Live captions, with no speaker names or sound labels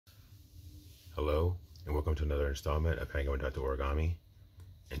Hello, and welcome to another installment of Penguin Dr. Origami.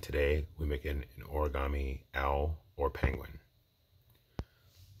 And today we make an origami owl or penguin.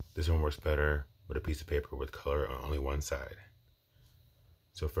 This one works better with a piece of paper with color on only one side.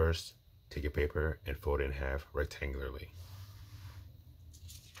 So first, take your paper and fold it in half rectangularly.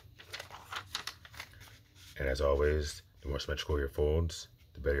 And as always, the more symmetrical your folds,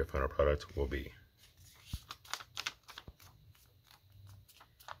 the better your final product will be.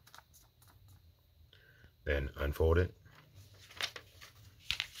 Then unfold it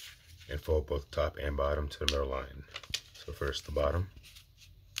and fold both top and bottom to the middle line. So first the bottom,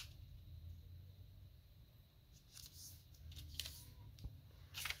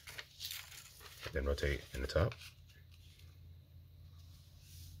 then rotate in the top,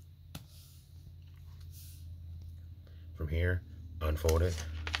 from here unfold it,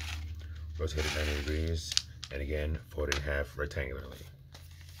 rotate it 90 degrees, and again fold it in half rectangularly.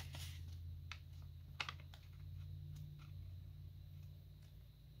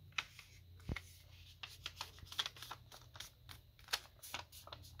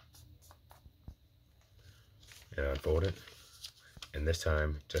 And unfold it, and this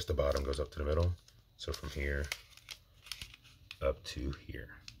time just the bottom goes up to the middle, so from here up to here.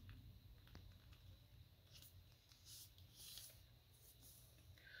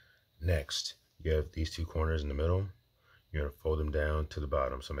 Next, you have these two corners in the middle. You're going to fold them down to the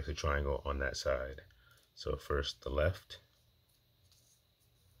bottom, so it makes a triangle on that side. So first the left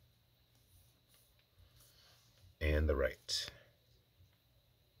and the right.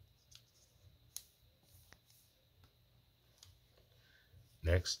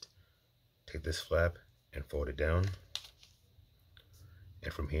 Next, take this flap and fold it down.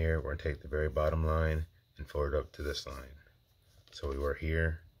 And from here, we're going to take the very bottom line and fold it up to this line. So we were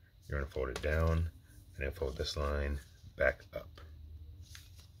here, you're going to fold it down and then fold this line back up.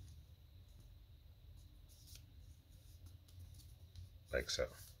 Like so.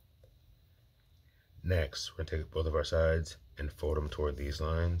 Next, we're going to take both of our sides and fold them toward these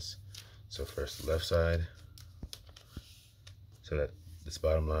lines. So first the left side, so that this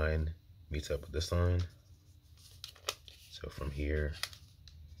bottom line meets up with this line. So from here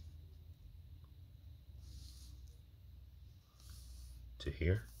to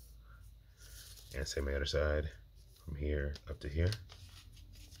here, and same on the other side, from here up to here.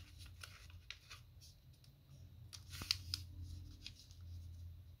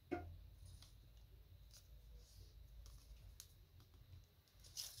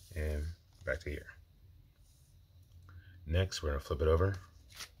 And back to here. Next, we're going to flip it over,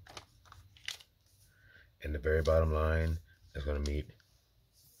 and the very bottom line is going to meet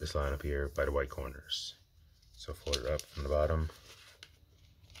this line up here by the white corners. So fold it up from the bottom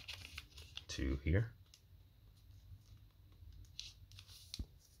to here.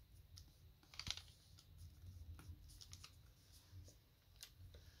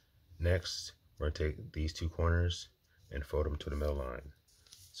 Next, we're going to take these two corners and fold them to the middle line.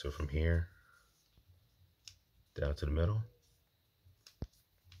 So from here down to the middle,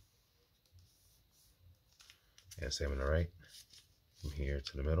 and same on the right, from here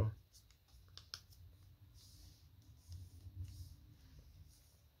to the middle.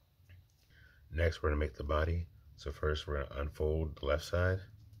 Next, we're going to make the body. So first, we're going to unfold the left side,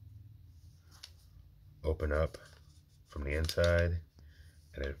 open up from the inside,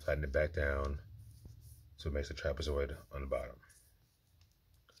 and then flatten it back down so it makes a trapezoid on the bottom.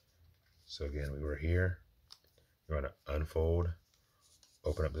 So again, we were here. You're going to unfold,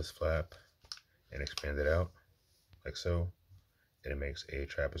 open up this flap, and expand it out like so, and it makes a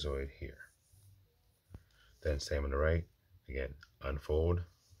trapezoid here. Then same on the right. Again, unfold,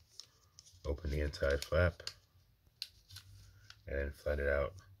 open the inside flap, and then flatten it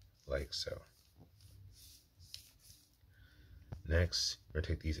out like so. Next, we're going to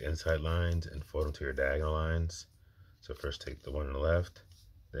take these inside lines and fold them to your diagonal lines. So first take the one on the left,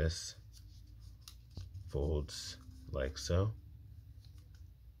 this folds like so.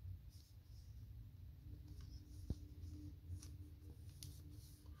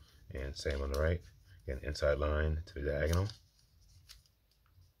 And same on the right. Again, inside line to the diagonal.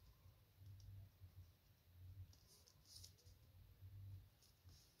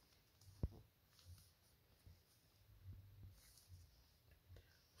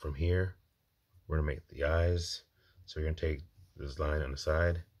 From here, we're going to make the eyes. So you're going to take this line on the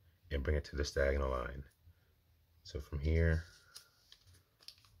side and bring it to this diagonal line. So from here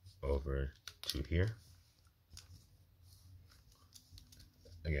over to here.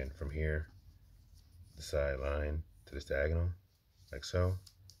 Again, from here, the side line to this diagonal, like so.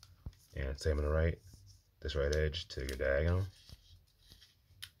 And same on the right, this right edge to your diagonal.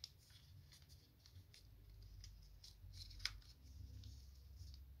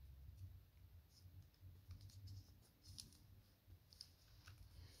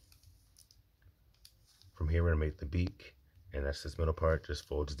 here, we're gonna make the beak, and that's this middle part, just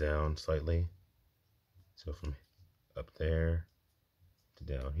folds down slightly. So from up there to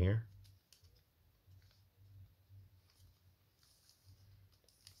down here.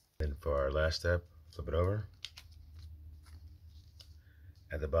 Then for our last step, flip it over.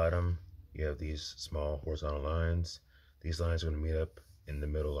 At the bottom, you have these small horizontal lines. These lines are going to meet up in the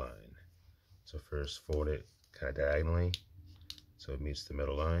middle line. So first fold it kind of diagonally so it meets the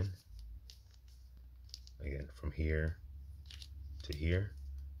middle line. Again, from here to here,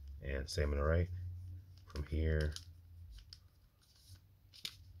 and same on the right, from here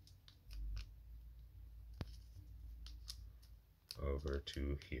over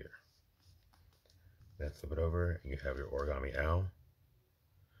to here. Then flip it over and you have your origami owl.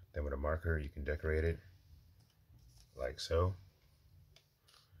 Then with a marker, you can decorate it like so.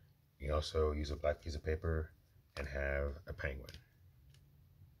 You can also use a black piece of paper and have a penguin.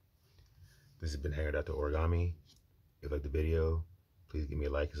 This has been Hanging Out to Origami. If you liked the video, please give me a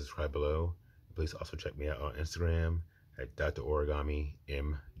like and subscribe below. Please also check me out on Instagram at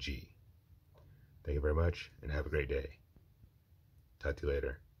 @OrigamiMG. Thank you very much and have a great day. Talk to you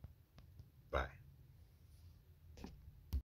later. Bye.